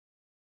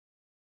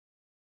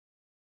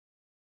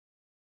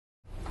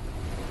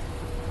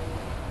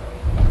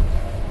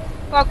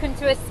Welcome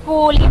to a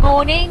squally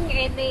morning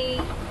in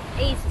the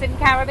Eastern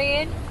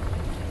Caribbean.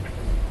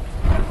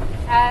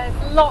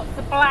 There's lots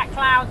of black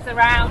clouds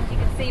around, you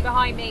can see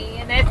behind me,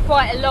 and there's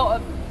quite a lot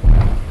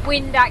of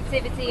wind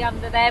activity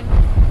under them,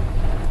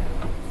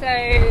 so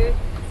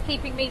it's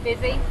keeping me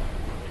busy.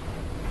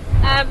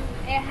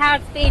 It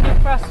has been a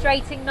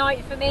frustrating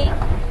night for me.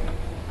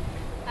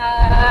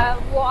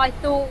 What I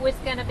thought was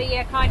going to be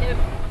a kind of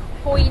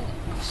point,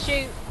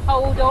 shoot,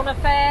 hold on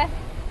affair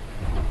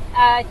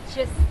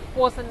just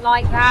wasn't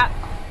like that.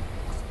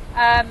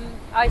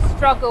 I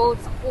struggled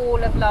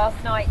all of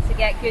last night to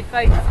get good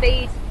boat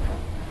speed,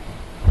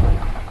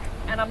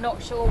 and I'm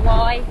not sure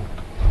why.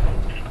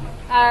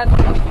 I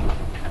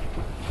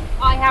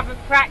haven't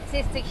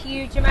practiced a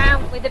huge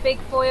amount with the big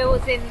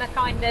foils in the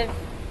kind of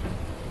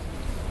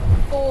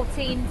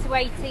 14 to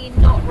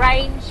 18 knot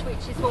range,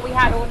 which is what we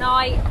had all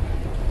night.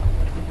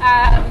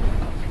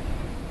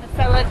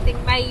 So I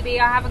think maybe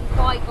I haven't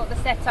quite got the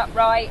setup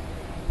right.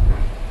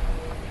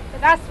 But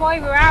that's why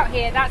we're out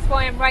here, that's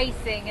why I'm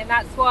racing, and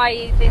that's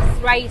why this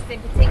race in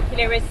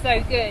particular is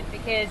so good,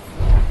 because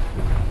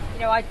you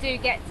know, I do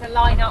get to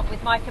line up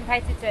with my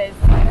competitors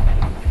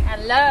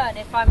and learn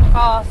if I'm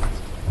fast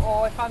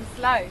or if I'm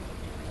slow.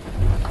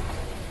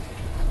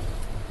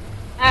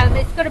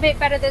 It's got a bit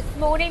better this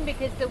morning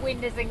because the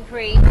wind has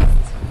increased,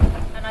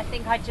 and I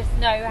think I just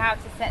know how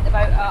to set the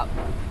boat up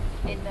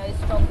in those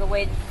stronger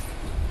winds.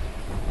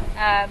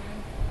 But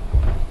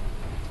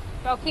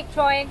I'll keep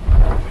trying,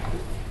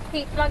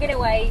 keep plugging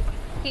away,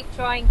 keep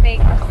trying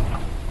things,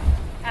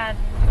 and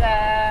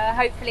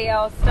hopefully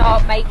I'll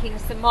start making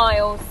some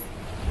miles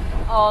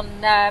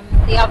on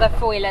the other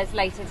foilers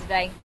later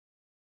today.